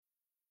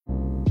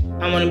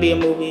I want to be in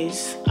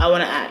movies. I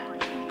want to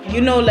act. You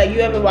know, like,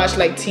 you ever watch,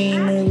 like,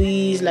 teen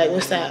movies? Like,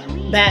 what's that?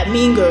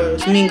 Mean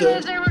Girls. Mean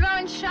Girls.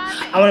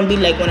 I want to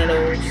be like one of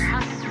those.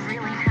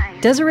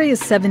 Desiree is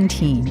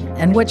 17,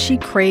 and what she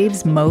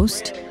craves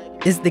most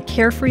is the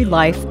carefree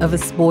life of a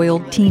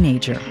spoiled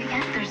teenager.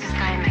 There's this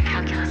guy in my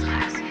calculus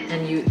class.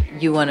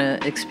 And you want to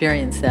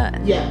experience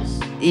that? Yes.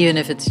 Even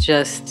if it's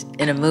just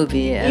in a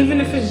movie?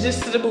 Even if it's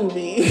just the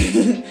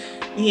movie.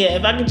 Yeah,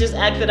 if I could just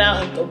act it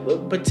out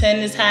and pretend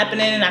it's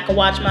happening and I can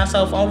watch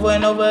myself over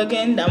and over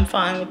again, I'm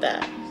fine with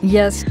that.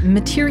 Yes,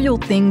 material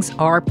things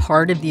are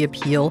part of the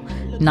appeal.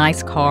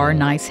 Nice car,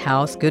 nice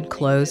house, good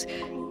clothes.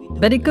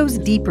 But it goes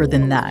deeper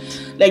than that.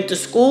 Like, the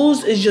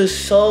schools is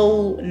just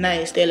so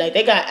nice.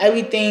 They got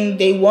everything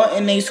they want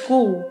in their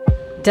school.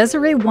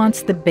 Desiree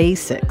wants the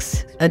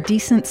basics: a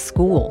decent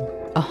school,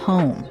 a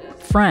home,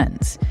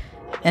 friends,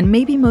 and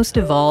maybe most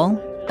of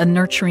all, a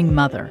nurturing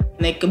mother.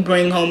 They could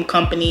bring home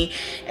company,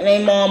 and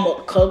their mom will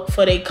cook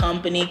for their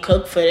company,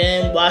 cook for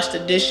them, wash the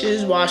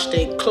dishes, wash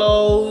their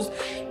clothes,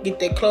 get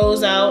their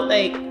clothes out.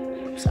 Like,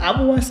 so I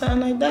would want something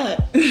like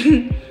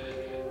that.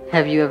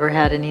 Have you ever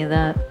had any of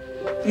that?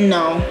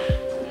 No,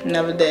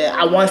 never did.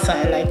 I want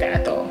something like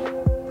that, though.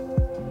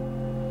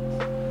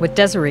 What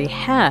Desiree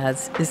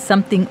has is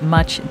something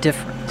much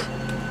different.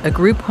 A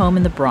group home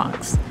in the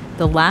Bronx,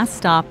 the last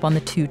stop on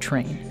the 2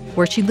 train,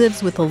 where she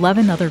lives with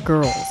 11 other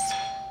girls.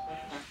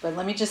 But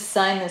let me just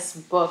sign this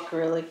book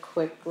really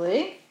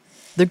quickly.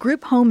 The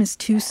group home is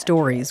 2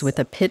 stories with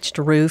a pitched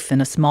roof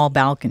and a small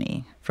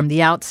balcony. From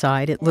the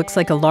outside, it looks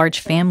like a large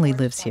family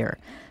lives here.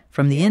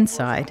 From the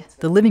inside,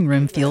 the living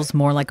room feels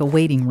more like a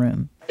waiting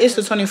room. It's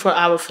a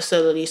 24-hour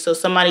facility, so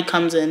somebody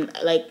comes in,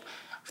 like,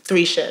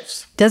 3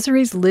 shifts.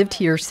 Desiree's lived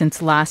here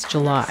since last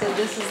July. So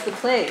this is the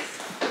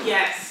place.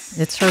 Yes.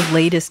 It's her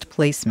latest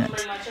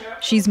placement.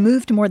 She's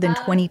moved more than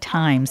 20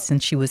 times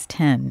since she was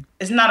 10.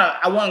 It's not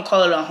I wouldn't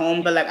call it a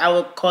home, but, like, I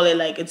would call it,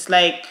 like, it's,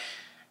 like,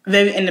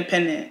 very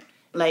independent.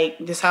 Like,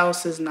 this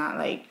house is not,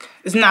 like,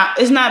 it's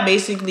not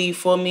basically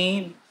for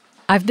me.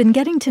 I've been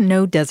getting to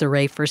know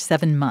Desiree for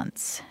 7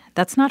 months.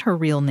 That's not her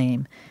real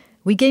name.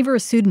 We gave her a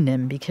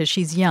pseudonym because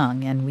she's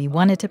young and we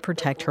wanted to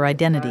protect her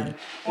identity.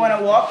 Want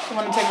to walk?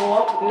 Want to take a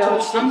walk?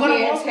 No, she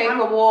can't take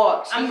a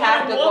walk. She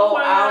has to go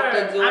out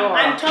the door.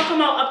 I'm talking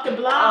about up the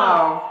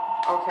block.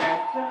 Oh, okay.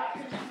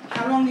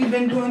 How long you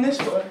been doing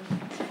this for?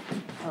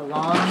 A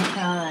long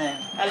time.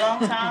 A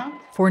long time?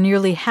 For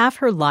nearly half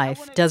her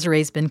life,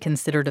 Desiree's been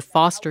considered a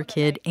foster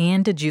kid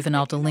and a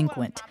juvenile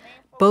delinquent.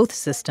 Both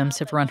systems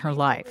have run her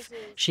life.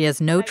 She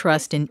has no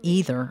trust in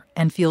either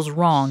and feels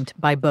wronged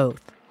by both.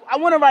 I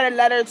want to write a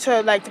letter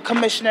to, like, the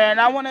commissioner, and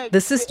I want to... The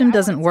system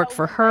doesn't work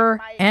for her,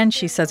 and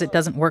she says it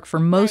doesn't work for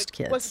most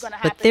kids.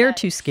 But they're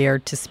too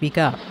scared to speak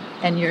up.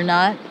 And you're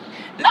not?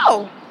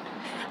 No.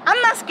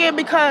 I'm not scared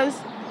because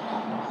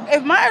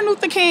if Martin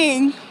Luther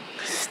King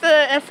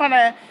stood in front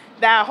of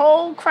that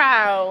whole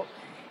crowd,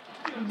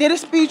 did a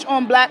speech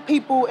on black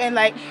people and,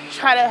 like,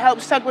 try to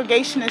help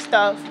segregation and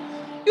stuff,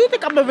 you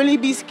think I'm going to really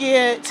be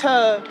scared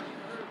to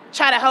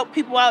try to help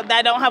people out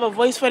that don't have a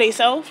voice for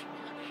themselves?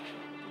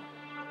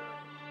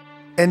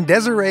 And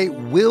Desiree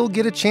will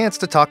get a chance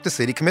to talk to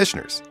city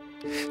commissioners.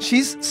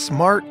 She's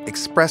smart,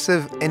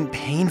 expressive, and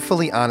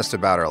painfully honest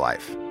about her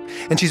life.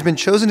 And she's been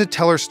chosen to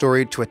tell her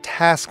story to a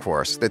task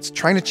force that's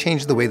trying to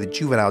change the way the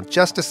juvenile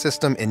justice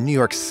system in New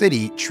York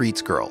City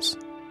treats girls.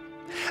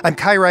 I'm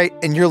Kai Wright,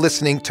 and you're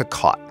listening to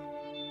Caught.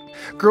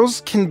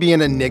 Girls can be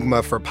an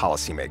enigma for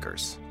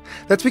policymakers.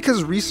 That's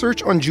because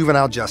research on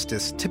juvenile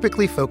justice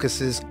typically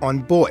focuses on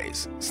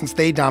boys, since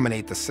they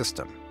dominate the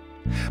system.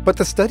 But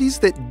the studies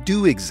that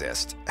do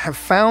exist have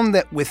found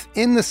that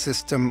within the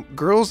system,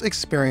 girls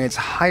experience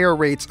higher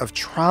rates of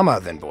trauma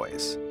than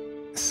boys,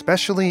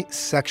 especially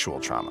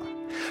sexual trauma.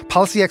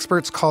 Policy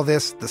experts call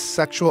this the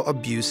sexual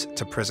abuse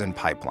to prison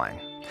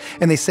pipeline.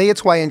 And they say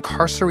it's why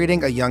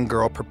incarcerating a young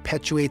girl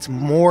perpetuates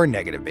more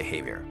negative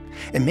behavior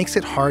and makes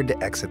it hard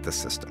to exit the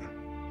system.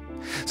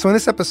 So in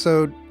this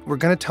episode, we're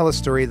going to tell a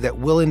story that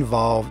will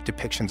involve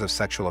depictions of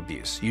sexual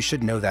abuse. You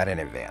should know that in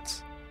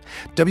advance.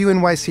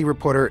 WNYC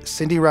reporter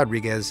Cindy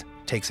Rodriguez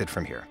takes it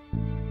from here.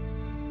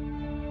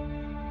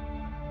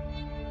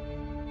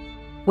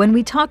 When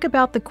we talk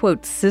about the,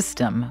 quote,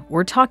 system,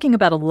 we're talking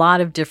about a lot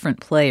of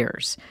different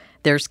players.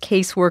 There's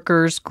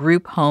caseworkers,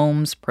 group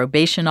homes,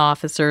 probation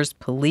officers,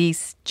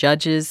 police,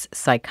 judges,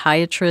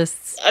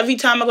 psychiatrists. Every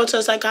time I go to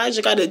a psychiatrist,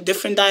 I got a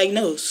different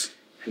diagnosis.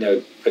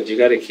 No, but you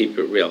got to keep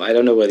it real. I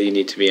don't know whether you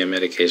need to be on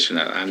medication.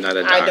 I'm not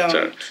a doctor. I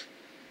don't.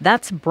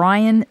 That's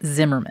Brian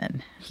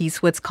Zimmerman.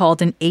 He's what's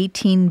called an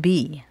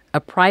 18B, a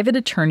private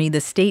attorney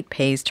the state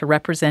pays to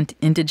represent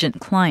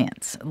indigent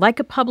clients, like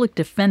a public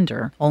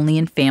defender, only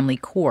in family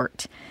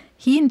court.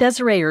 He and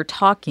Desiree are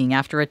talking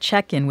after a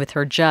check-in with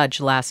her judge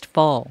last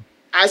fall.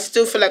 I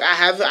still feel like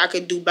I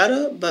could do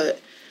better, but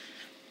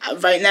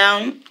right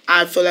now,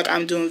 I feel like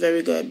I'm doing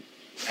very good.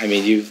 I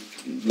mean,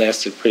 you've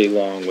lasted pretty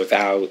long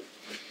without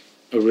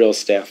a real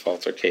staff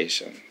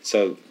altercation.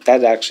 So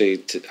that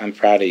actually, I'm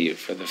proud of you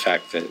for the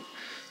fact that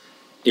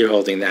you're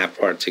holding that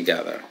part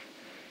together.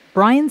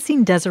 Brian's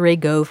seen Desiree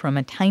go from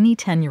a tiny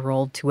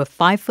 10-year-old to a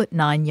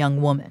 5'9"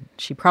 young woman.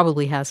 She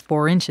probably has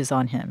 4 inches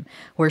on him.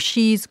 Where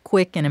she's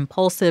quick and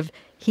impulsive,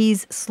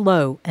 he's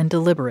slow and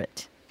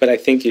deliberate. But I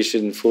think you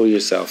shouldn't fool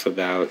yourself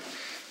about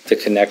the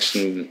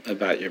connection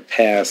about your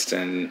past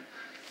and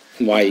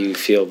why you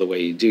feel the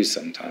way you do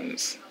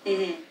sometimes.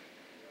 Mm-hmm.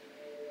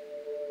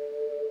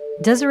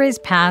 Desiree's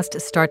past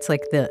starts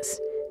like this.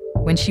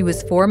 When she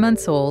was 4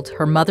 months old,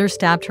 her mother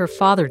stabbed her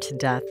father to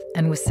death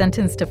and was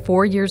sentenced to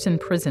 4 years in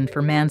prison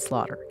for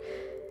manslaughter.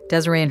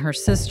 Desiree and her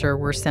sister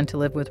were sent to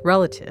live with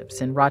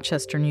relatives in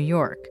Rochester, New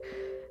York.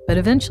 But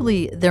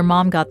eventually, their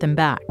mom got them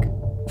back.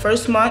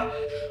 First month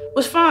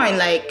was fine.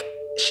 Like,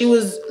 she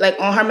was, like,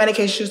 on her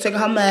medication. She was taking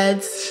her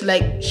meds.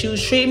 Like, she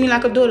was treating me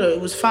like a daughter.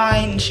 It was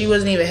fine. She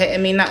wasn't even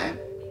hitting me, nothing.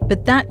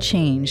 But that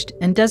changed,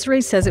 and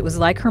Desiree says it was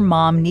like her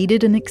mom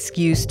needed an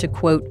excuse to,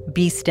 quote,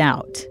 beast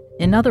out.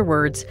 In other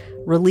words,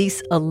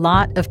 release a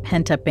lot of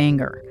pent-up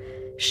anger.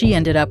 She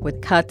ended up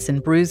with cuts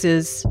and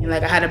bruises.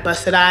 Like, I had a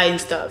busted eye and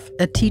stuff.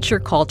 A teacher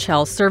called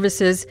Child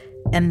Services,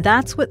 and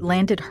that's what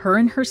landed her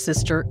and her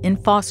sister in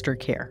foster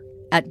care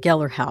at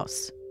Geller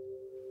House.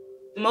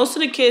 Most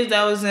of the kids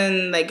that was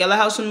in, like, Geller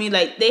House with me,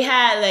 like, they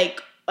had,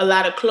 like, a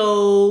lot of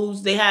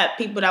clothes. They had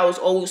people that was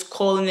always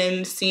calling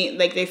them, seeing,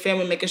 like, their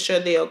family, making sure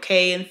they're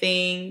okay and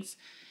things.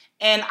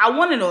 And I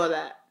wanted all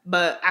that,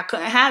 but I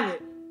couldn't have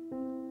it.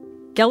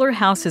 Geller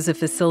House is a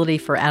facility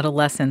for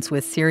adolescents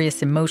with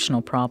serious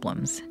emotional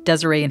problems.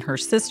 Desiree and her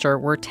sister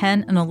were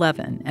 10 and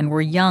 11 and were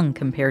young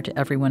compared to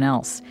everyone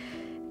else.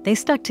 They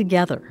stuck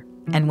together,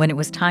 and when it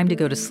was time to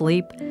go to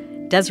sleep,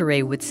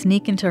 Desiree would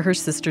sneak into her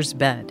sister's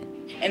bed.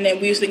 And then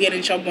we used to get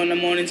in trouble in the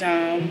morning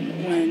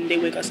time when they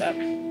wake us up.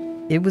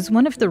 It was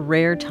one of the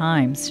rare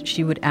times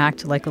she would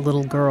act like a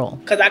little girl.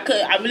 Because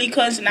I really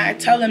couldn't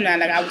tell them that.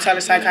 Like, I would tell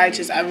the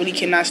psychiatrist, I really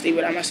cannot stay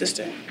without my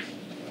sister.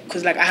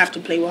 Because, like, I have to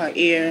play with her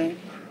ear.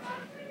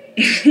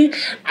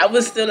 I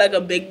was still like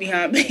a big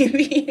behind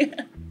baby.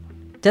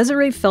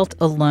 Desiree felt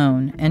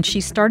alone, and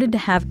she started to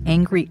have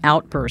angry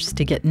outbursts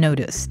to get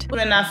noticed.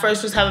 When I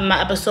first was having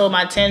my episode,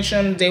 my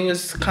tantrum, they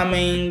was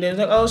coming. They was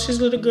like, oh, she's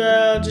a little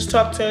girl, just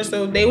talk to her.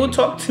 So they would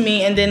talk to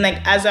me, and then, like,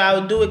 as I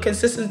would do it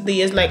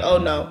consistently, it's like, oh,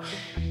 no,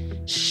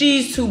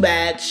 she's too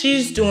bad.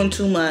 She's doing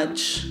too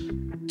much.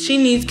 She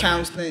needs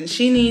counseling.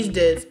 She needs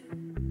this.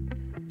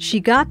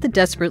 She got the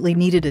desperately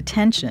needed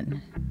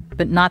attention,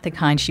 but not the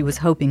kind she was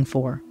hoping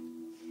for.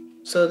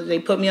 So they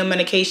put me on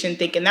medication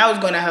thinking that was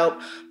going to help,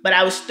 but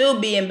I was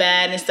still being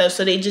bad and stuff.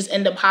 So they just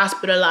end up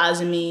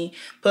hospitalizing me,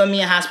 putting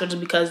me in hospital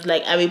because,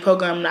 like, every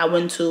program that I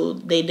went to,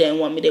 they didn't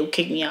want me. They would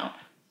kick me out.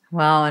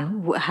 Wow.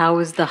 And how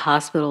was the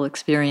hospital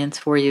experience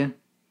for you?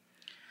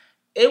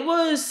 It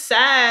was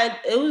sad.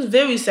 It was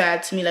very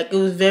sad to me. Like, it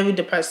was very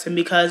depressing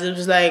because it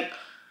was like,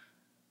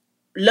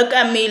 look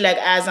at me like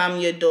as I'm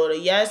your daughter.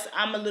 Yes,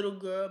 I'm a little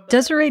girl. But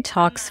Desiree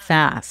talks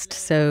fast,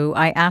 so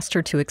I asked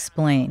her to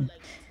explain.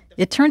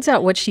 It turns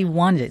out what she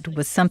wanted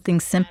was something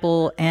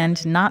simple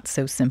and not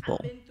so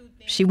simple.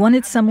 She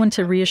wanted someone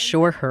to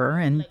reassure her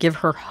and give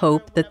her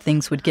hope that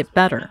things would get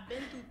better.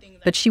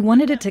 But she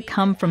wanted it to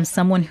come from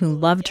someone who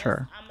loved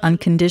her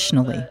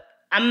unconditionally.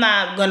 I'm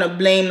not going to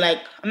blame, like,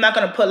 I'm not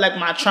going to put, like,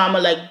 my trauma,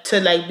 like,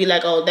 to, like, be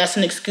like, oh, that's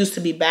an excuse to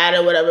be bad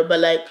or whatever. But,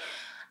 like,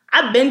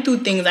 I've been through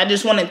things. I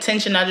just want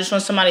attention. I just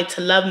want somebody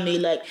to love me.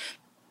 Like,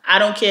 I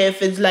don't care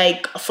if it's,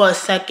 like, for a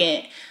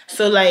second.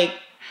 So, like,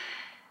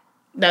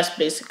 that's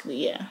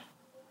basically, yeah.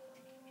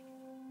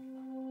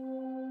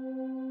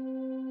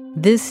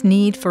 This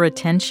need for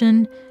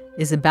attention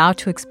is about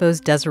to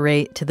expose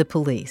Desiree to the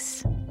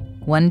police.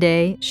 One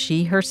day,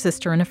 she, her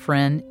sister, and a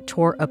friend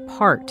tore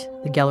apart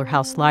the Geller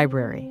House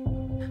library.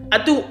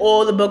 I threw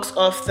all the books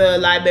off the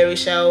library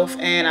shelf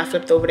and I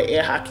flipped over the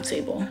air hockey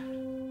table.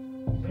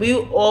 We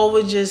all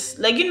were just,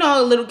 like, you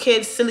know, little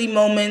kids, silly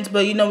moments,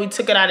 but, you know, we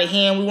took it out of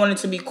hand. We wanted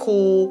to be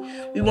cool.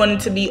 We wanted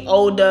to be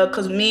older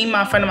because me,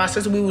 my friend, and my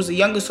sister, we was the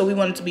youngest, so we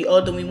wanted to be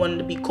older and we wanted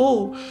to be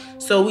cool.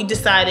 So we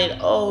decided,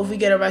 oh, if we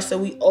get arrested,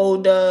 we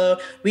older,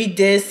 we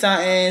did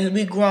something,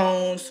 we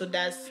grown, so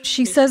that's...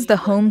 She says the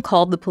home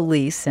called the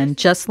police, and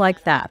just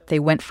like that, they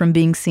went from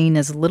being seen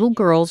as little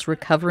girls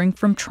recovering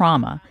from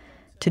trauma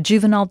to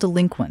juvenile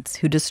delinquents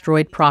who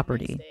destroyed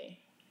property.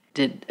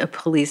 Did a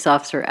police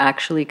officer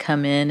actually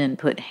come in and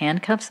put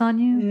handcuffs on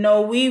you?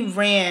 No, we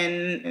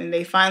ran, and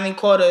they finally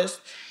caught us,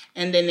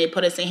 and then they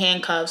put us in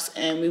handcuffs,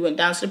 and we went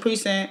down to the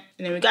precinct,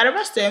 and then we got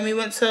arrested, and we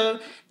went to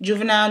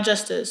juvenile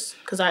justice,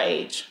 because our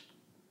age.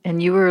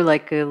 And you were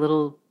like a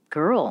little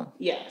girl.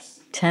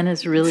 Yes. 10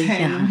 is really 10,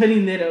 young.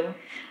 really little.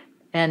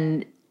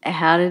 And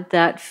how did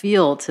that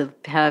feel to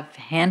have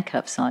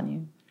handcuffs on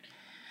you?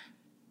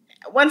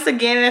 Once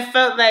again, it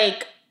felt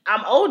like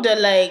I'm older,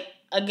 like,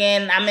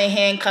 again, I'm in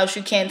handcuffs.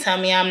 You can't tell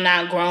me I'm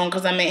not grown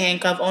because I'm in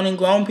handcuffs. Only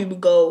grown people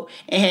go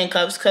in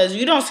handcuffs because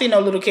you don't see no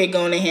little kid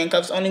going in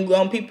handcuffs. Only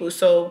grown people.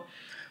 So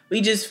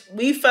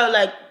we felt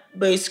like,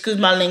 but excuse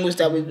my language,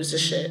 that we was the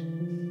shit.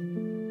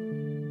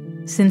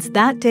 Since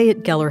that day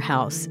at Geller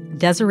House,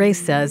 Desiree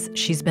says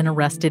she's been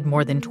arrested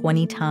more than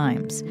 20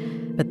 times.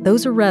 But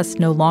those arrests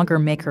no longer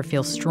make her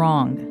feel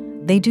strong.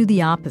 They do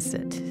the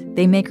opposite.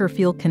 They make her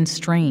feel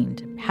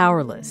constrained,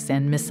 powerless,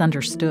 and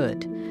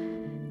misunderstood.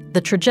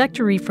 The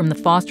trajectory from the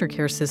foster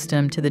care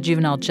system to the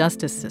juvenile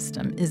justice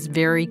system is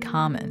very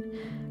common.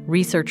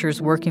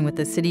 Researchers working with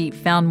the city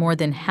found more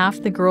than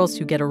half the girls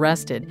who get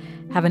arrested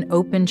have an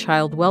open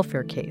child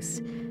welfare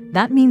case.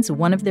 That means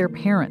one of their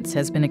parents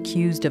has been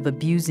accused of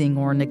abusing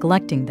or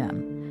neglecting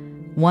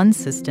them. One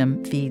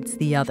system feeds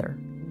the other.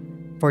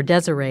 For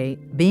Desiree,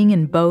 being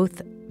in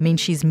both means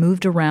she's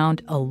moved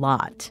around a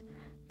lot.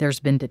 There's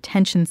been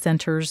detention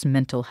centers,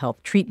 mental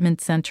health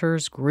treatment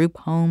centers, group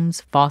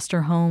homes,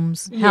 foster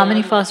homes. Yeah. How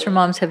many foster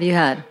moms have you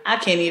had? I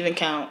can't even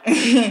count.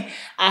 I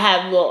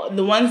have, well,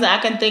 the ones that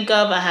I can think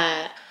of, I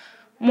had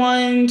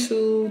 1,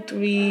 2,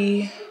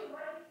 3,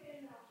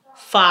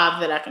 5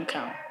 that I can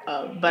count.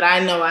 But I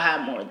know I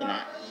have more than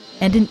that.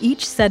 And in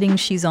each setting,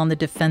 she's on the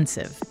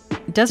defensive.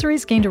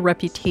 Desiree's gained a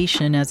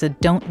reputation as a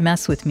don't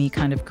mess with me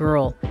kind of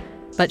girl.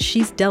 But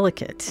she's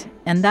delicate,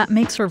 and that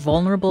makes her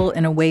vulnerable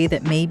in a way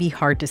that may be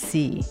hard to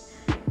see.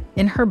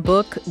 In her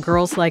book,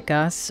 Girls Like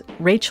Us,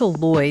 Rachel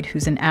Lloyd,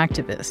 who's an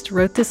activist,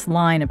 wrote this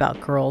line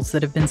about girls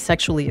that have been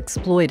sexually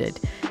exploited.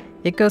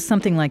 It goes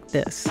something like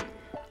this: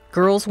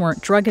 girls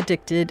weren't drug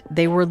addicted,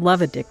 they were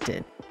love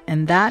addicted.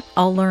 And that,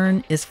 I'll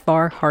learn, is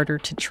far harder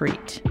to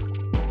treat.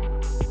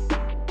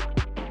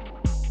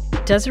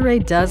 Desiree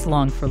does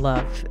long for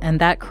love, and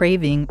that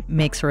craving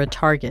makes her a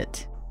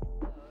target.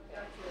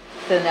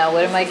 So now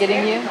what am I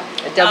getting you?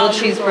 A double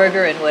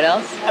cheeseburger and what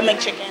else? I make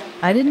chicken.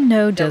 I didn't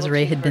know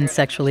Desiree had been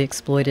sexually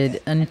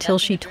exploited until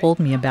she told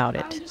me about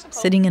it,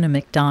 sitting in a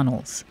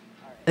McDonald's.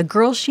 A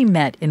girl she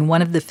met in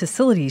one of the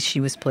facilities she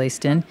was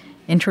placed in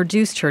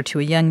introduced her to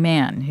a young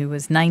man who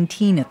was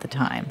 19 at the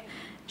time.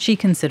 She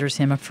considers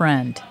him a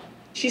friend.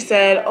 She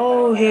said,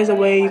 oh, here's a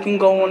way you can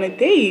go on a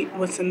date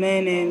with some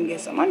men and get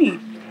some money.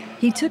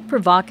 He took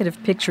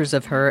provocative pictures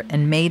of her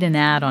and made an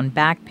ad on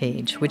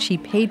Backpage, which he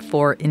paid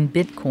for in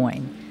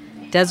Bitcoin.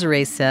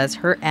 Desiree says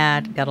her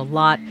ad got a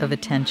lot of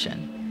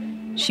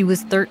attention. She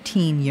was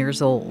 13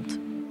 years old.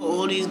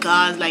 All these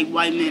guys, like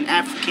white men,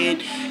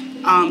 African,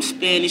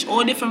 Spanish,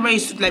 all different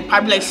races, like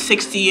probably like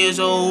 60 years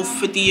old,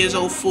 50 years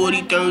old,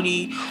 40,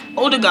 30,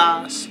 older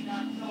guys.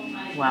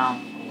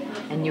 Wow.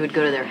 And you would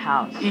go to their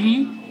house?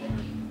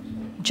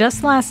 Mm-hmm.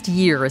 Just last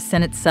year, a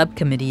Senate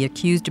subcommittee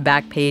accused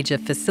Backpage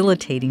of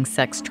facilitating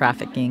sex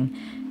trafficking.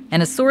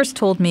 And a source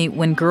told me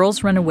when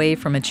girls run away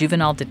from a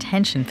juvenile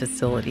detention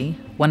facility,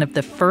 one of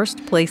the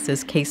first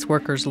places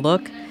caseworkers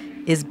look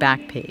is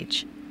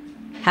Backpage.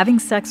 Having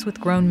sex with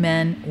grown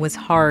men was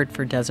hard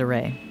for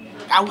Desiree.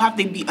 I would have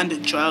to be under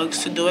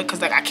drugs to do it,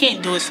 because like I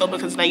can't do it sober,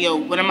 because like, yo,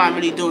 what am I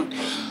really doing?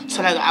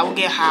 So like I would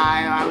get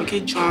high or I would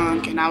get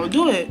drunk and I would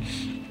do it.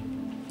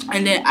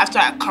 And then after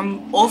I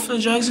come off the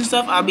drugs and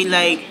stuff, I'll be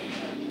like,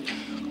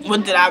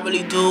 what did I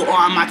really do? Or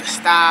I'm about to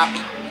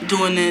stop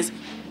doing this.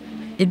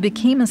 It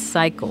became a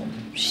cycle.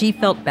 She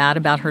felt bad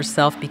about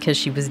herself because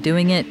she was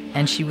doing it,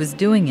 and she was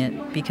doing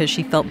it because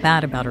she felt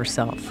bad about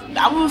herself.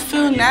 I would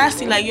feel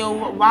nasty, like, yo,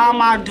 why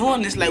am I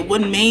doing this? Like,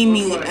 what made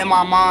me in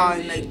my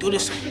mind, like, do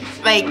this?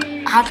 Like,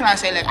 how can I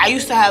say, like, I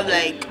used to have,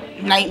 like,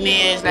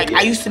 nightmares. Like,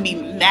 I used to be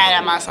mad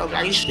at myself.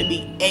 I used to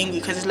be angry,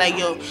 because it's like,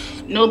 yo,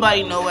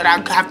 nobody know what I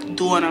have to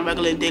do on a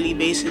regular daily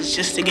basis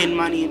just to get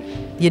money.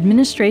 The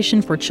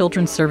Administration for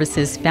Children's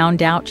Services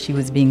found out she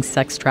was being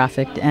sex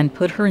trafficked and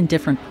put her in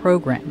different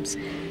programs.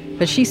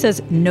 But she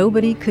says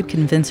nobody could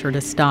convince her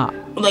to stop.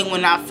 Like,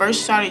 when I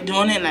first started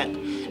doing it, like,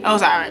 I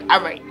was like,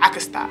 all right, I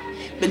could stop.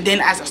 But then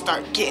as I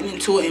started getting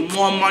into it and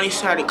more money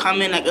started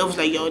coming, like, it was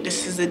like, yo,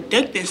 this is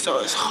addicting, so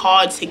it's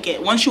hard to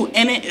get. Once you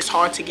in it, it's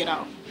hard to get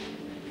out.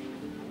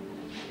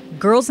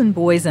 Girls and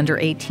boys under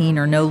 18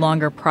 are no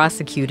longer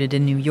prosecuted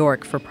in New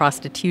York for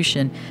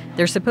prostitution.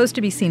 They're supposed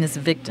to be seen as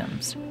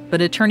victims.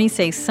 But attorneys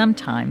say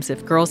sometimes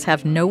if girls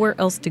have nowhere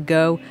else to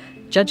go,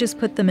 judges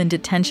put them in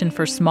detention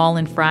for small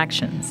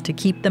infractions to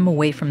keep them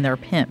away from their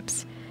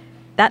pimps.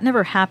 That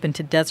never happened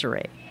to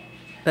Desiree.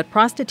 But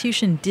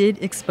prostitution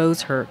did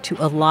expose her to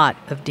a lot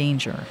of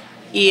danger.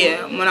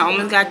 Yeah, when I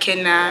almost got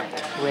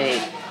kidnapped.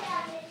 Wait.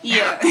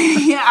 Yeah,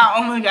 I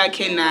almost got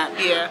kidnapped,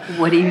 yeah.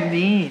 What do you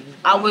mean?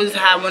 I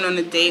went on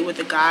a date with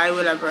a guy,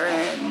 whatever,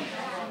 and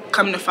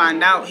come to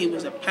find out he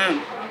was a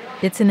pimp.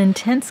 It's an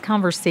intense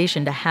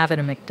conversation to have at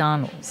a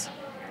McDonald's.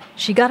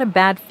 She got a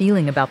bad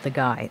feeling about the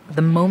guy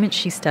the moment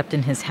she stepped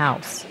in his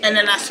house. And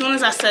then as soon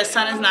as I said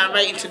something's not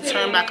right to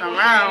turn back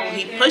around,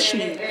 he pushed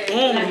me.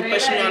 Boom, he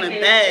pushed me on the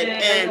bed.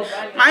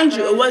 And mind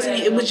you,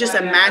 it was just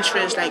a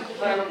mattress, like,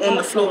 on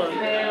the floor.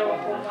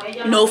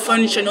 No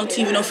furniture, no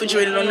TV, no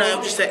refrigerator, no nothing. It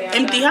was just an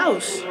empty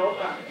house.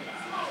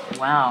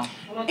 Wow.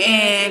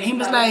 And he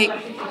was like,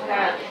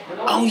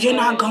 oh, you're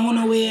not going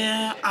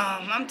nowhere.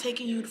 I'm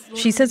taking you to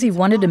Florida. She says he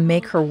wanted to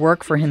make her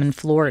work for him in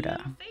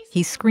Florida.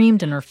 He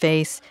screamed in her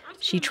face.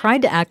 She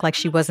tried to act like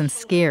she wasn't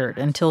scared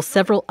until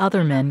several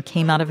other men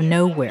came out of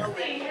nowhere.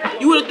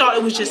 You would have thought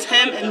it was just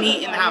him and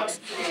me in the house.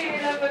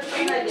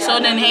 So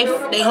then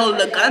they hold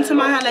a gun to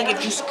my head, like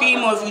if you scream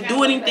or if you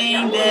do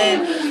anything,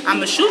 then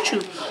I'ma shoot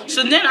you.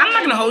 So then I'm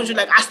not gonna hold you.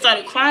 Like I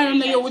started crying. I'm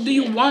like, yo, what do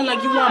you want?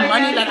 Like you want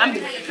money? Like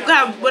you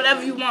got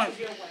whatever you want.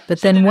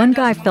 But then one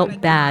guy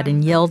felt bad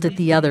and yelled at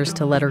the others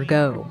to let her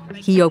go.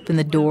 He opened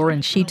the door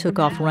and she took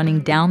off running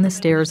down the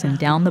stairs and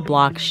down the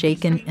block,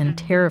 shaken and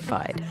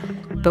terrified,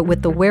 but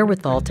with the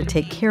wherewithal to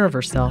take care of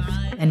herself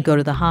and go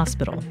to the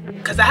hospital.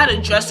 Because I had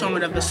a dress on,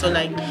 whatever, so,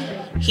 like,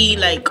 he,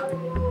 like,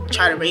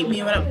 tried to rape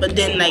me or whatever. But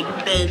then, like,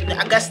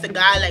 I guess the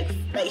guy, like,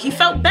 he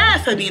felt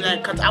bad for me,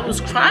 like, because I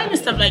was crying and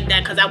stuff like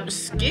that because I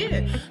was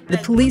scared. The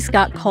police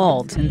got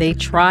called, and they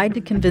tried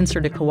to convince her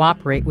to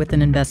cooperate with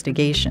an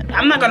investigation.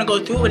 I'm not going to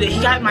go through with it.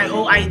 He got my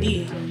whole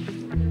ID.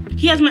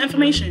 He has my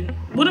information.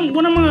 What am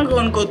I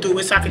going to go through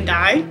with so I can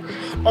die?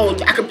 Oh,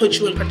 I could put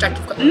you in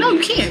protective custody. No,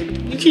 you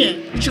can't. You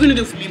can't. What you going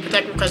to do for me in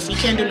protective custody?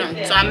 You can't do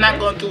nothing. So I'm not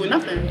going through with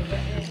nothing.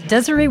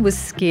 Desiree was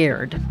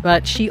scared,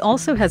 but she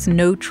also has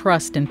no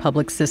trust in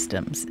public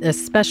systems,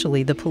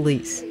 especially the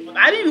police.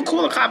 I didn't even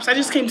call the cops. I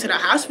just came to the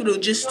hospital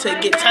just to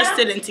get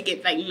tested and to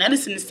get, like,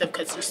 medicine and stuff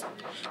because,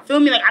 feel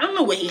me, like, I don't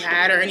know what he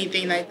had or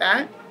anything like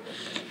that.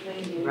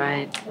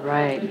 Right.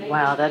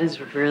 Wow, that is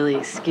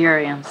really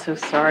scary. I'm so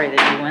sorry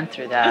that you went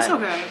through that. It's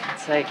okay.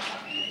 It's like,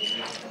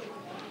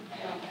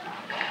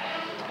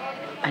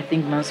 I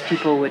think most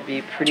people would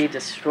be pretty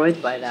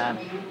destroyed by that.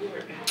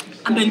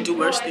 I've been through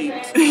worse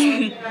things.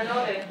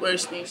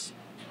 Worse things.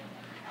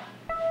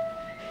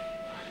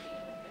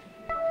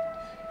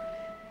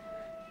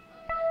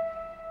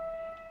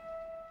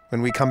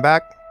 When we come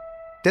back,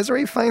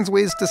 Desiree finds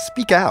ways to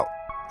speak out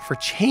for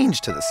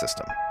change to the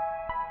system.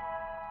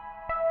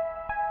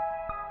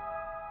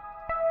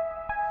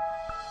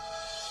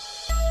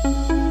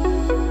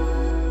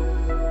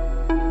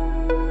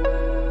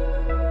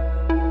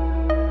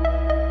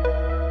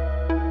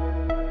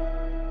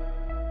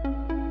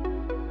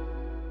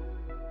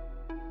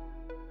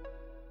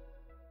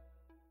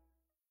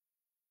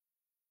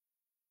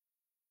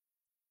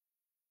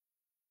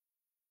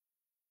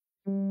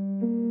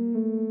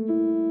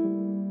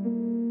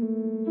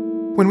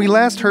 When we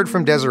last heard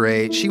from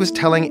Desiree, she was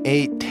telling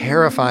a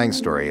terrifying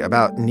story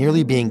about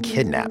nearly being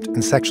kidnapped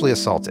and sexually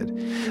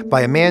assaulted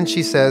by a man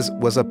she says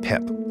was a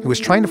pimp who was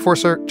trying to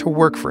force her to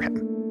work for him.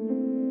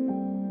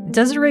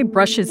 Desiree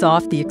brushes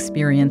off the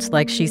experience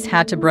like she's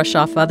had to brush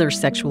off other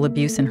sexual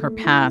abuse in her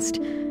past.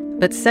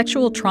 But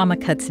sexual trauma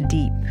cuts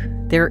deep.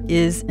 There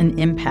is an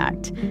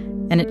impact.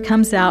 And it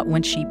comes out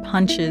when she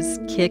punches,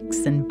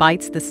 kicks, and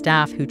bites the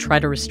staff who try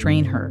to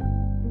restrain her.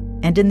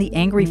 And in the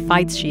angry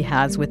fights she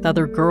has with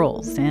other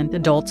girls and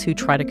adults who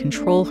try to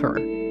control her,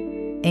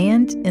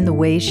 and in the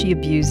way she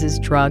abuses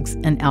drugs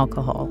and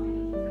alcohol.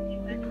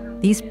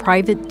 These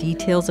private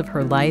details of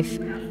her life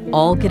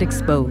all get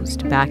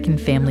exposed back in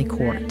family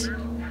court.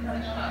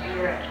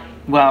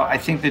 Well, I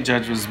think the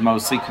judge was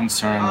mostly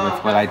concerned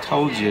with what I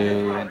told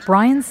you.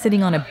 Brian's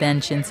sitting on a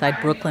bench inside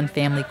Brooklyn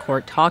Family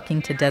Court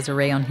talking to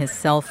Desiree on his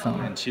cell phone.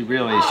 And she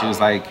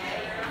was like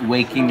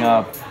waking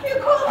up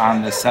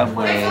on the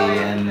subway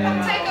and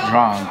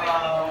drunk.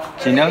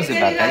 She knows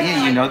about that.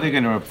 Yeah, you know they're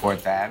going to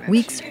report that.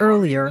 Weeks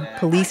earlier,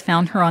 police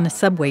found her on a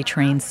subway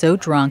train so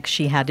drunk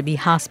she had to be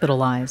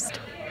hospitalized.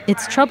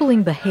 It's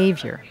troubling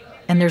behavior,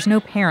 and there's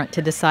no parent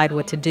to decide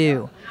what to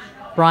do.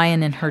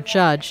 Brian and her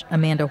judge,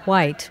 Amanda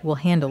White, will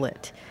handle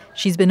it.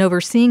 She's been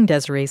overseeing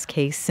Desiree's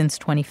case since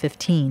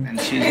 2015.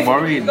 And she's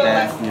worried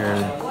that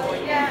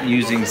you're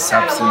using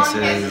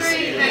substances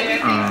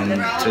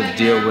to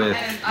deal with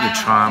the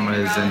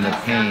traumas and the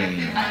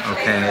pain,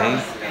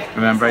 okay?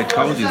 Remember, I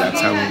told you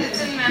that's how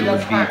it would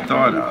be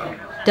thought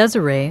of.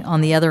 Desiree,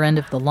 on the other end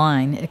of the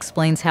line,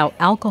 explains how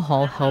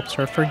alcohol helps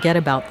her forget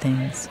about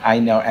things. I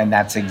know, and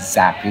that's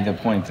exactly the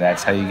point.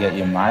 That's how you get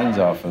your minds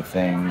off of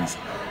things.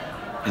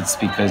 It's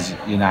because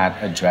you're not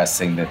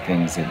addressing the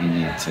things that you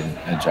need to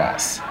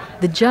address.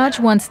 The judge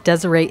wants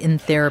Desiree in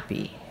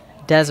therapy.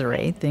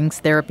 Desiree thinks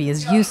therapy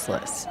is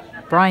useless.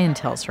 Brian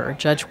tells her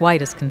Judge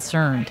White is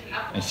concerned.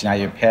 And she's not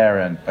your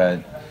parent,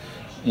 but,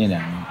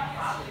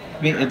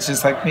 it's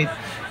just like me.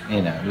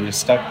 You're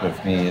stuck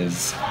with me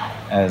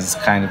as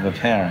kind of a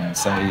parent,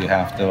 so you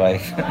have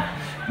to,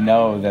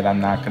 know that I'm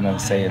not going to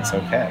say it's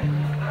okay,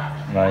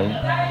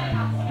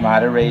 right?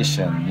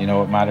 Moderation. You know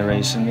what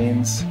moderation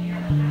means?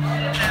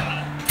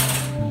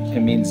 It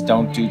means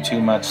don't do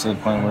too much to the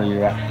point where you're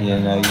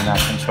not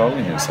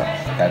controlling yourself.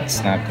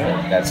 That's not good.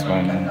 That's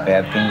when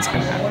bad things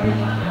can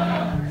happen.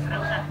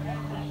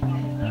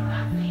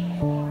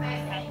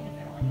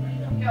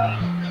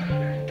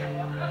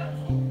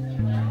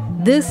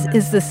 This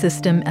is the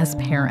system as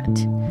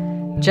parent.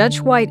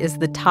 Judge White is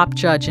the top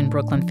judge in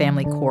Brooklyn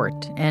Family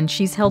Court, and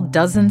she's held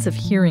dozens of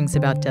hearings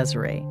about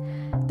Desiree.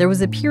 There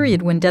was a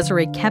period when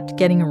Desiree kept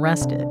getting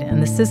arrested,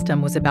 and the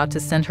system was about to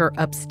send her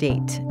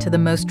upstate to the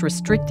most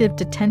restrictive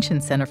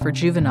detention center for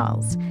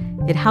juveniles.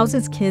 It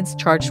houses kids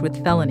charged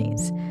with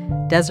felonies.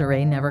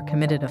 Desiree never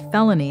committed a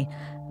felony,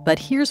 but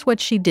here's what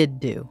she did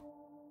do.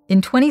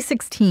 In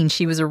 2016,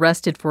 she was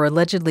arrested for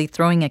allegedly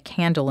throwing a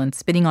candle and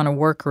spitting on a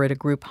worker at a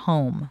group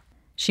home.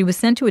 She was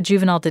sent to a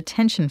juvenile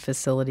detention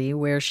facility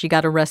where she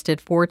got arrested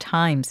 4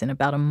 times in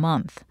about a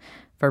month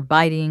for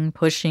biting,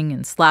 pushing,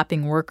 and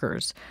slapping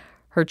workers.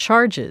 Her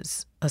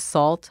charges: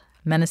 assault,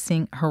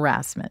 menacing,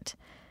 harassment.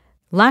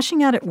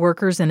 Lashing out at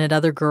workers and at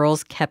other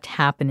girls kept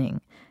happening.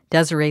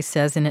 Desiree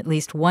says in at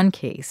least one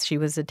case, she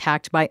was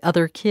attacked by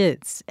other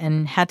kids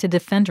and had to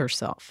defend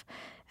herself.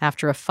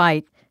 After a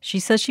fight, she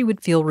says she would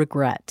feel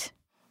regret.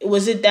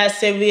 Was it that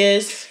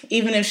serious?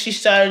 Even if she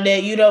started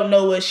it, you don't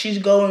know what she's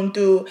going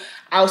through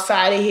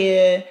outside of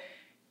here.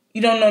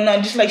 You don't know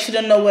nothing, just like she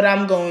don't know what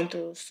I'm going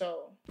through,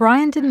 so.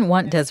 Brian didn't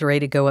want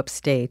Desiree to go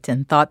upstate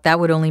and thought that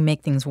would only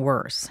make things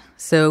worse.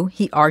 So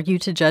he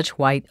argued to Judge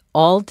White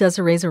all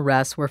Desiree's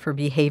arrests were for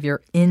behavior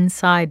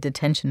inside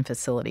detention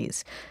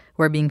facilities,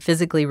 where being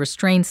physically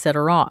restrained set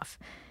her off.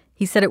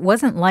 He said it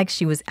wasn't like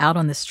she was out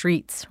on the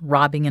streets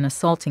robbing and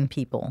assaulting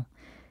people.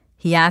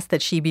 He asked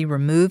that she be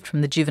removed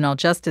from the juvenile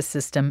justice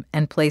system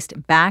and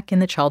placed back in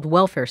the child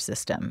welfare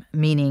system,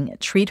 meaning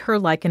treat her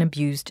like an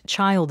abused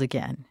child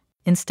again,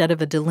 instead of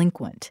a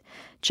delinquent.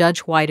 Judge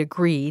White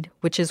agreed,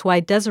 which is why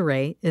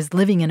Desiree is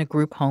living in a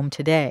group home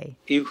today.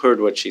 You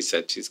heard what she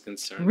said. She's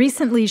concerned.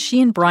 Recently, she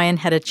and Brian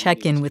had a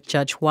check-in with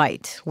Judge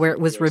White, where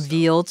it was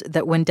revealed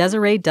that when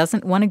Desiree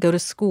doesn't want to go to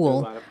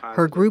school,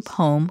 her group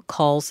home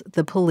calls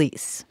the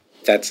police.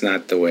 That's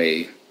not the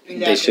way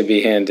they should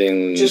be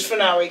handling... Just for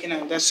not waking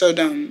up. That's so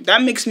dumb.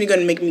 That makes me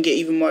gonna make me get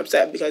even more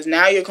upset because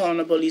now you're calling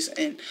the police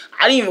and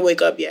I didn't even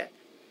wake up yet.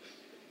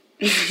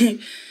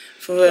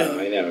 For real. No,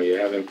 I know. You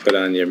haven't put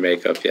on your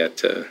makeup yet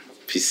to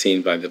be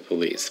seen by the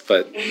police,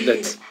 but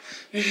that's...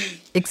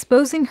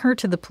 Exposing her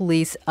to the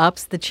police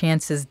ups the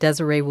chances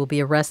Desiree will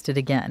be arrested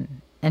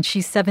again. And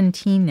she's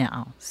 17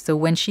 now, so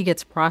when she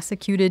gets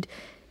prosecuted,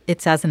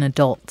 it's as an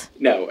adult.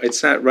 No,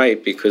 it's not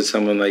right because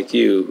someone like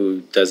you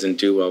who doesn't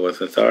do well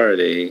with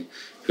authority,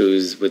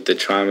 who's with the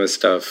trauma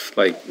stuff,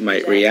 like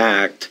might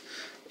react,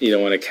 you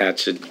don't want to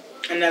catch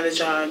another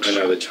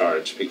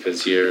charge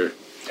because you're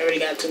already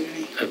got too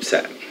many.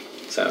 Upset.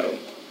 So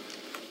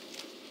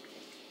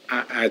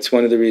it's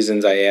one of the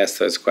reasons I ask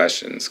those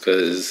questions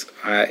because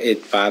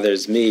it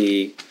bothers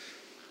me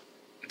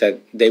that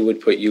they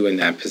would put you in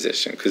that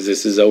position because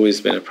this has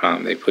always been a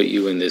problem. They put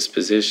you in this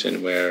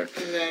position where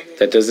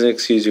that doesn't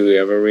excuse you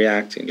ever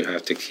reacting. You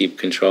have to keep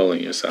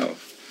controlling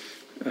yourself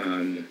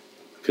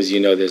because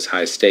you know there's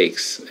high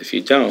stakes if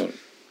you don't.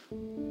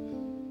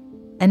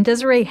 And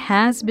Desiree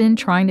has been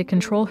trying to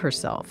control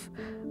herself.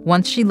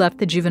 Once she left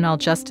the juvenile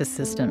justice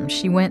system,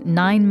 she went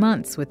 9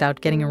 months without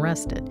getting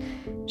arrested.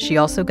 She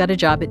also got a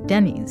job at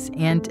Denny's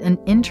and an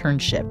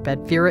internship at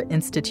Vera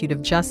Institute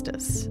of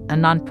Justice, a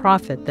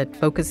nonprofit that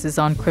focuses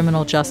on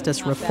criminal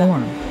justice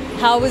reform.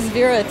 How was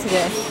Vera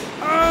today?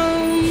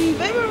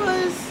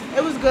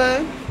 It was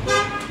good.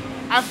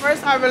 At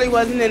first, I really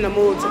wasn't in the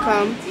mood to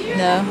come.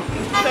 No.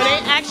 So they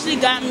actually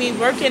got me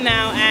working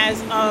now as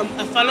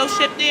a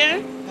fellowship there.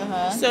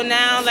 Uh-huh. So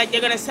now, like,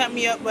 they're gonna set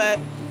me up with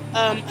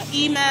an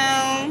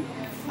email,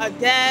 a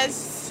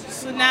desk.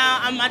 So now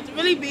I'm about to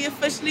really be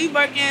officially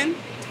working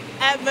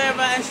at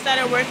Vera instead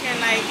of working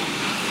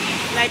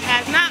like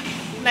as not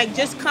like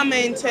just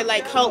coming to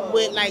like help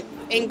with like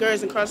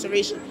girls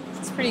incarceration.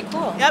 It's pretty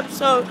cool. Yep.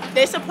 So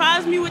they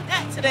surprised me with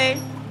that today.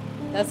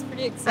 That's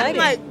pretty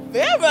exciting. I'm like,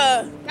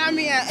 Vera got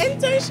me an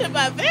internship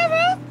at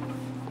Vera.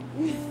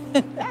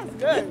 That's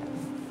good.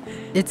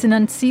 It's an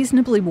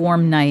unseasonably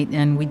warm night,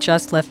 and we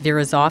just left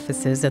Vera's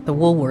offices at the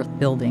Woolworth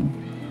building.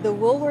 The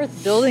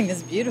Woolworth building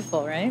is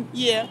beautiful, right?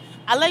 Yeah,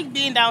 I like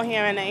being down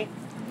here at night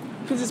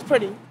because it's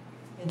pretty.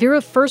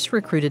 Vera first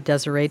recruited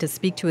Desiree to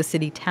speak to a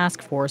city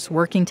task force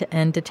working to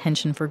end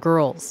detention for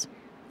girls.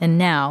 And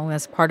now,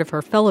 as part of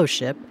her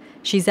fellowship,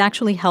 she's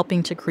actually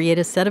helping to create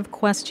a set of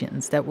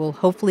questions that will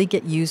hopefully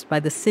get used by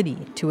the city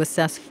to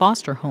assess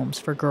foster homes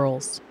for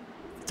girls.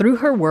 Through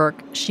her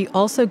work, she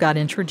also got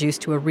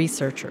introduced to a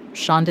researcher,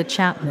 Shonda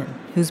Chapman,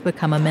 who's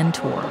become a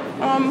mentor.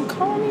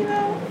 Call me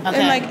though. Okay.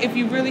 And like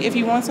if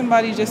you want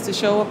somebody just to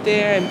show up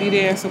there and be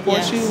there and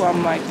support you,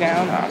 I'm like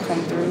down. I'll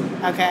come through.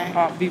 Okay.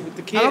 I'll be with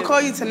the kids. I'm gonna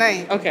call you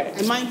tonight. Okay.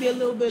 It might be a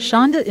little bit.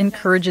 Shonda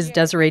encourages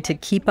Desiree to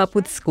keep up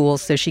with school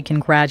so she can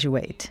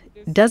graduate.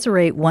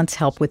 Desiree wants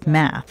help with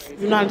math.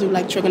 You know how to do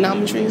like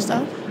trigonometry and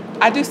stuff?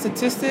 I do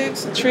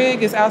statistics.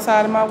 Trig is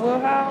outside of my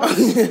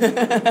wheelhouse,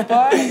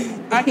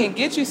 but I can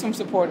get you some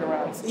support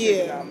around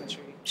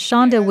trigonometry.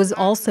 Shonda was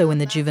also in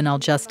the juvenile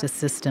justice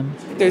system.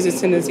 There's a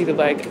tendency to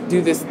like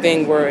do this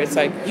thing where it's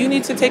like, you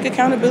need to take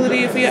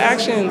accountability for your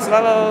actions,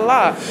 la la la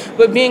la.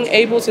 But being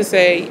able to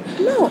say,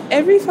 no,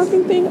 every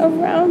fucking thing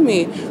around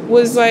me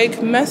was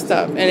like messed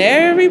up. And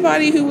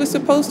everybody who was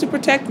supposed to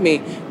protect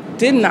me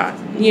did not,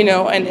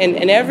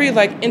 and every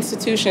like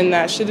institution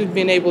that should have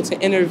been able to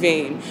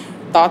intervene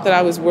thought that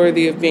I was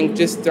worthy of being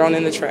just thrown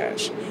in the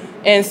trash.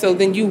 And so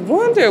then you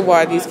wonder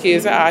why these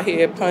kids are out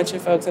here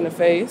punching folks in the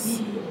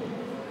face.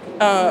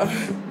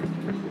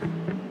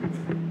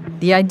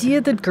 The idea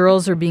that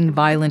girls are being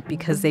violent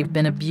because they've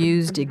been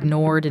abused,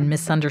 ignored, and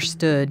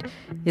misunderstood,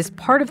 is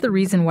part of the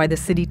reason why the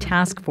city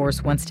task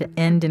force wants to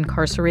end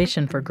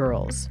incarceration for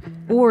girls,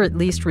 or at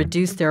least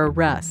reduce their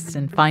arrests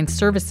and find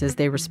services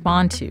they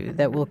respond to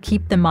that will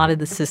keep them out of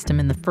the system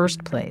in the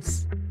first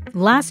place.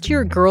 Last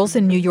year, girls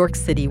in New York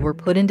City were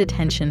put in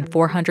detention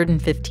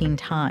 415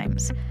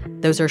 times.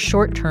 Those are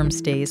short-term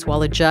stays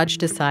while a judge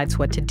decides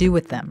what to do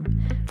with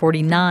them.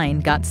 49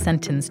 got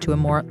sentenced to a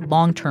more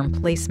long-term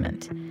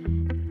placement.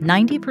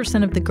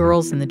 90% of the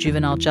girls in the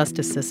juvenile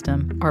justice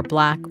system are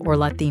Black or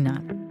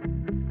Latina.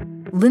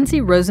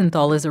 Lindsay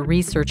Rosenthal is a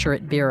researcher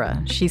at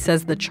Vera. She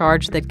says the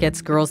charge that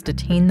gets girls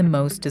detained the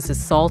most is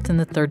assault in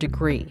the third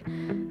degree,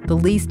 the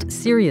least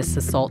serious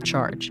assault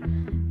charge.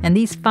 And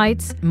these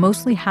fights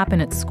mostly happen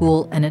at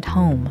school and at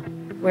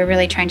home. We're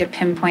really trying to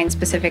pinpoint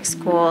specific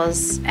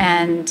schools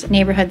and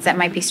neighborhoods that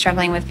might be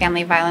struggling with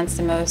family violence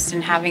the most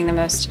and having the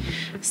most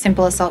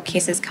simple assault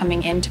cases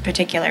coming into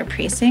particular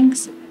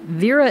precincts.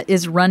 Vera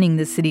is running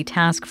the city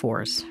task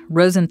force.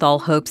 Rosenthal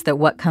hopes that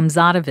what comes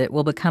out of it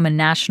will become a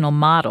national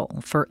model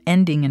for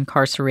ending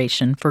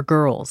incarceration for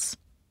girls.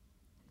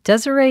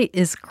 Desiree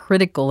is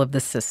critical of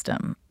the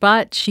system,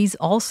 but she's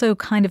also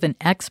kind of an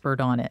expert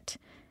on it.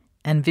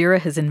 And Vera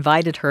has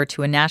invited her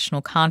to a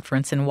national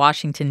conference in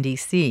Washington,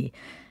 D.C.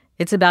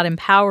 It's about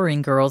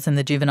empowering girls in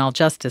the juvenile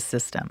justice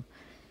system.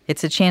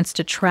 It's a chance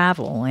to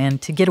travel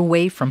and to get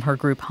away from her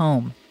group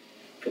home.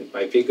 It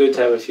might be good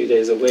to have a few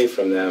days away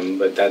from them,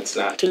 but that's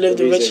not to live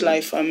the rich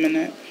life for a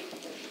minute.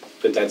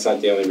 But that's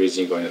not the only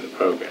reason you're going to the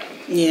program.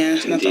 Yeah,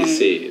 it's in not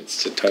D.C.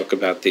 It's to talk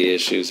about the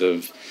issues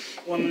of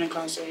women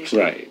incarceration.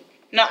 Right.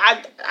 No,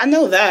 I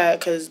know that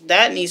because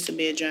that needs to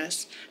be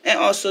addressed, and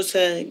also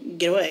to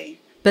get away.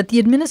 But the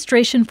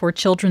Administration for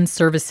Children's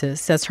Services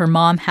says her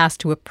mom has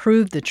to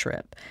approve the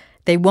trip.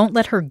 They won't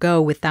let her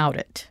go without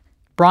it.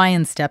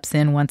 Brian steps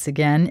in once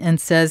again and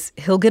says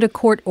he'll get a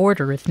court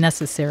order if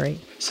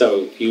necessary.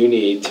 So you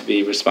need to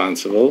be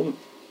responsible,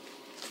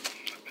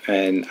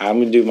 and I'm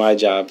going to do my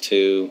job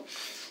to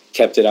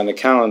kept it on the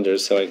calendar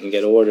so I can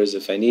get orders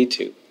if I need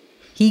to.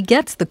 He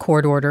gets the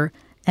court order,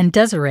 and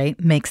Desiree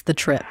makes the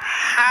trip.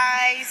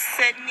 Hi,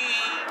 Sydney.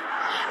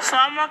 So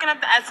I'm walking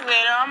up the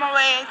escalator on my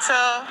way to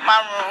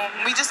my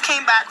room. We just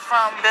came back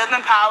from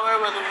Building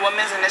Power with the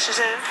Women's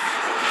Initiative.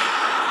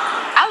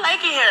 I like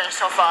it here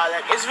so far.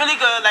 Like, it's really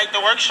good. Like,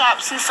 the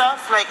workshops and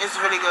stuff, like, it's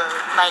really good.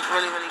 Like,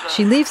 really, really good.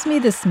 She leaves me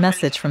this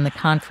message from the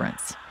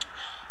conference.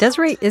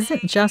 Desiree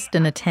isn't just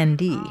an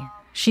attendee.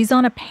 She's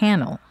on a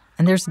panel,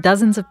 and there's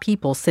dozens of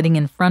people sitting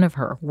in front of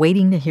her,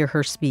 waiting to hear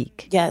her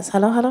speak. Yes.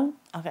 Hello?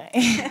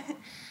 Okay.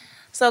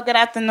 So, good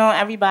afternoon,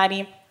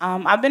 everybody.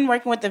 I've been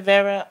working with the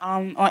Vera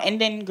on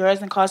ending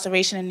girls'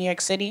 incarceration in New York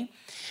City.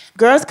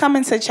 Girls come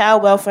into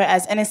child welfare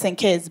as innocent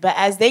kids, but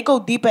as they go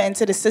deeper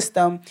into the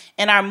system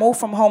and are moved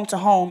from home to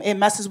home, it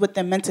messes with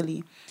them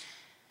mentally.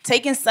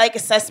 Taking psych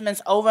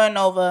assessments over and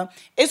over,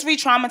 it's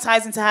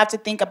re-traumatizing to have to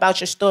think about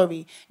your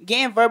story,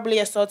 getting verbally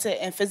assaulted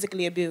and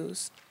physically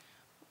abused.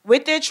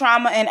 With their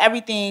trauma and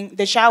everything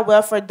the child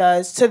welfare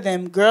does to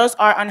them, girls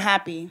are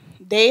unhappy.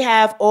 They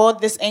have all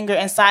this anger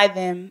inside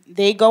them.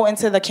 They go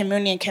into the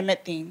community and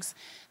commit things.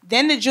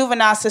 Then the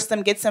juvenile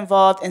system gets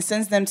involved and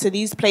sends them to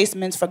these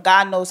placements for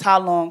God knows how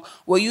long,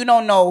 where you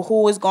don't know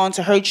who is going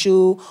to hurt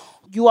you.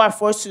 You are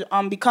forced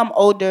to become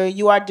older.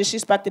 You are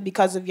disrespected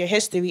because of your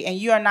history, and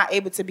you are not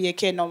able to be a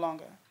kid no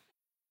longer.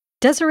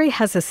 Desiree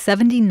has a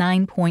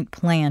 79-point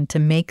plan to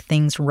make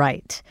things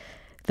right.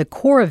 The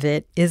core of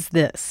it is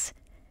this.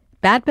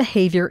 Bad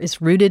behavior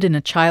is rooted in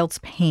a child's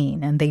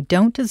pain, and they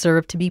don't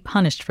deserve to be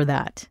punished for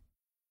that.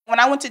 When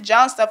I went to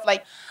jail and stuff,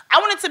 like, I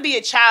wanted to be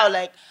a child,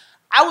 like,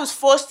 I was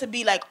forced to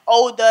be, like,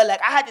 older.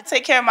 Like, I had to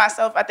take care of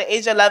myself at the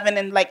age of 11.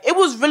 And, like, it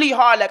was really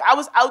hard. Like, I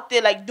was out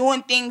there, like,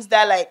 doing things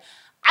that, like,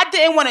 I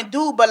didn't want to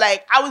do. But,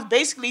 like, I was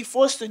basically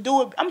forced to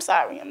do it. I'm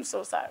sorry. I'm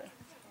so sorry.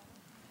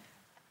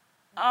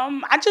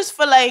 I just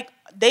feel like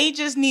they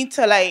just need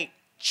to, like,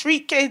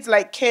 treat kids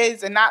like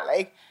kids and not,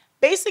 like,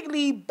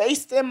 basically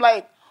base them,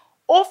 like,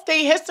 off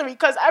their history.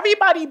 Because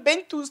everybody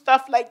been through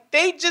stuff. Like,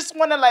 they just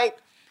want to,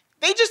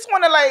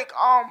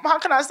 how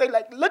can I say,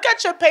 like, look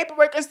at your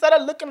paperwork instead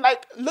of looking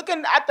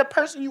at the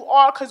person you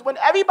are. Because when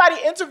everybody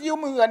interview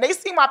me and they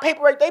see my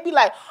paperwork, they be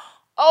like,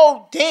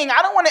 oh, dang,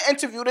 I don't want to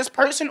interview this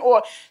person,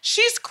 or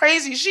she's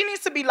crazy, she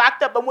needs to be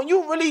locked up. But when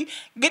you really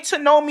get to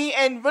know me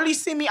and really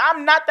see me,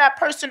 I'm not that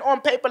person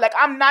on paper. Like,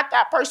 I'm not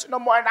that person no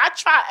more. And I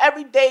try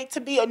every day to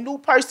be a new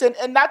person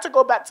and not to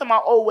go back to my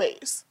old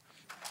ways.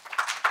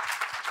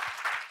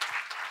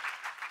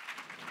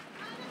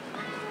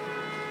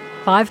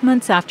 Five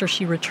months after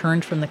she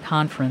returned from the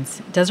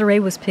conference, Desiree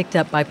was picked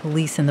up by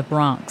police in the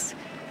Bronx.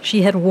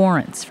 She had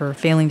warrants for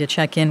failing to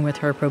check in with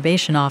her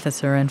probation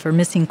officer and for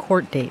missing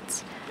court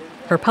dates.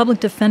 Her public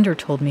defender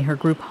told me her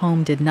group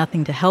home did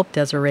nothing to help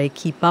Desiree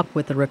keep up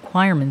with the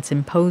requirements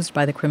imposed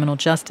by the criminal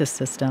justice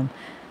system,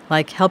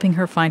 like helping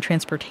her find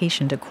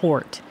transportation to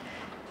court.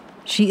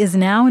 She is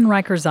now in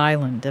Rikers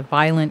Island, a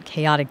violent,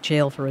 chaotic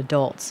jail for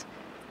adults.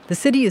 The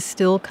city is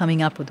still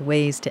coming up with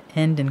ways to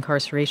end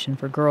incarceration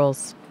for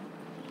girls.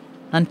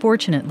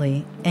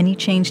 Unfortunately, any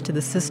change to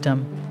the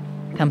system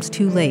comes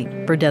too late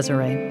for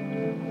Desiree.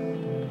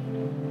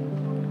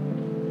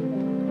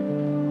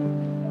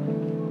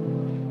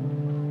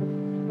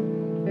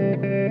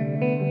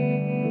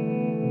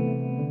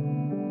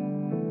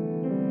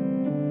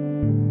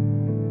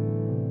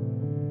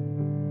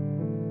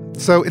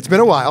 So it's been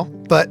a while,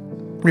 but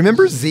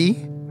remember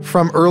Z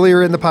from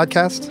earlier in the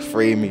podcast?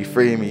 Free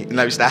me.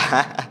 No,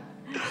 stop.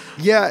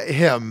 Yeah,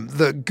 him,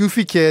 the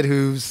goofy kid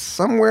who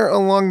somewhere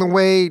along the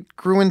way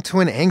grew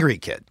into an angry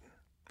kid.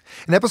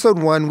 In episode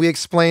 1, we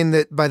explained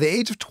that by the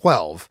age of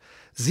 12,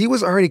 Z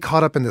was already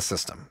caught up in the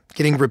system,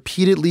 getting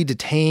repeatedly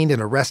detained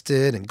and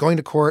arrested and going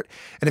to court,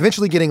 and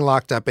eventually getting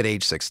locked up at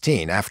age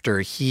 16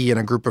 after he and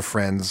a group of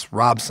friends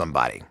robbed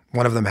somebody.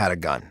 One of them had a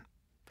gun.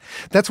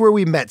 That's where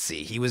we met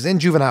Z. He was in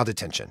juvenile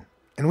detention,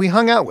 and we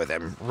hung out with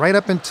him right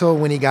up until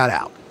when he got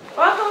out.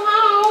 Welcome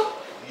home.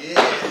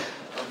 Yeah,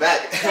 I'm back.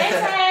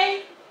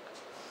 Hey.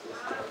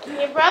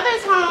 Your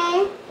brother's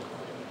home.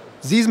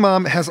 Z's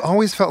mom has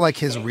always felt like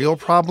his real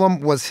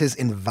problem was his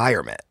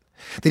environment,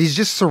 that he's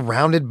just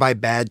surrounded by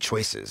bad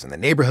choices in the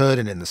neighborhood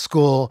and in the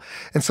school,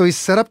 and so he's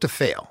set up to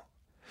fail.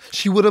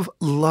 She would have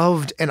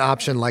loved an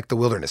option like the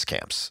wilderness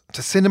camps,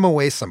 to send him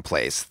away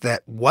someplace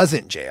that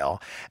wasn't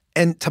jail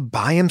and to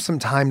buy him some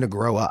time to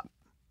grow up.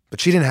 But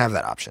she didn't have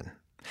that option.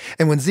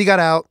 And when Z got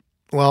out,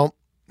 well,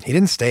 he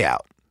didn't stay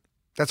out.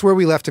 That's where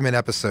we left him in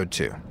episode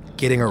 2,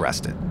 getting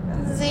arrested.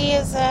 Z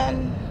is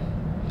in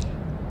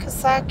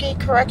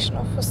Coxsackie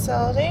Correctional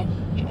Facility.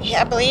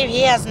 I believe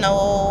he has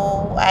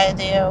no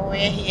idea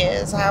where he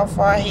is, how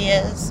far he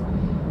is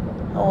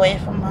away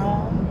from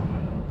home.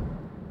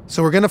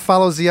 So we're going to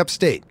follow Z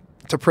upstate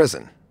to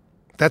prison.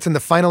 That's in the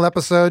final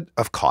episode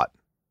of Caught.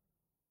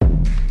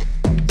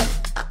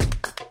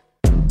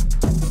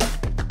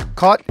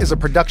 Caught is a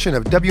production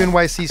of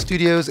WNYC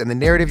Studios and the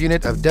narrative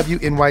unit of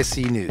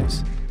WNYC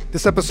News.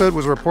 This episode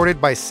was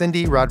reported by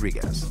Cindy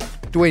Rodriguez.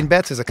 Dwayne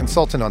Betts is a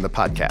consultant on the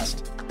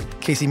podcast.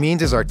 Casey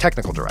Means is our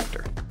technical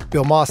director.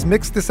 Bill Moss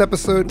mixed this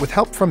episode with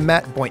help from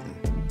Matt Boynton.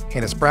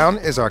 Hannes Brown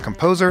is our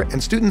composer,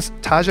 and students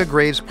Taja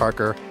Graves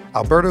Parker,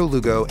 Alberto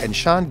Lugo, and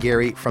Sean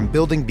Gary from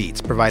Building Beats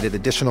provided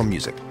additional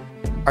music.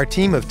 Our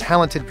team of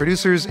talented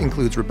producers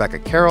includes Rebecca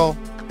Carroll,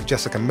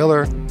 Jessica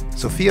Miller,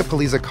 Sophia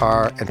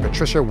Paliza-Carr, and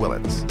Patricia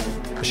Willens.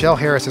 Michelle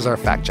Harris is our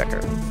fact checker.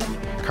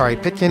 Kari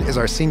Pitkin is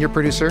our senior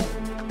producer.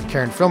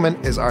 Karen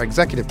Frillman is our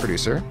executive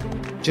producer.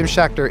 Jim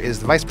Schachter is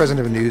the vice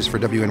president of news for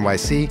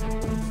WNYC.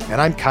 And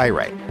I'm Kai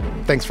Wright.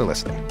 Thanks for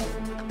listening.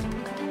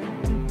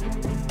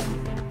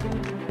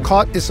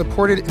 Caught is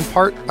supported in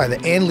part by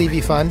the Ann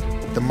Levy Fund,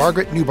 the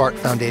Margaret Newbart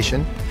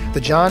Foundation, the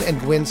John and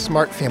Gwen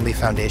Smart Family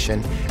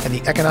Foundation, and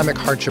the Economic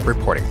Hardship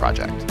Reporting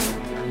Project.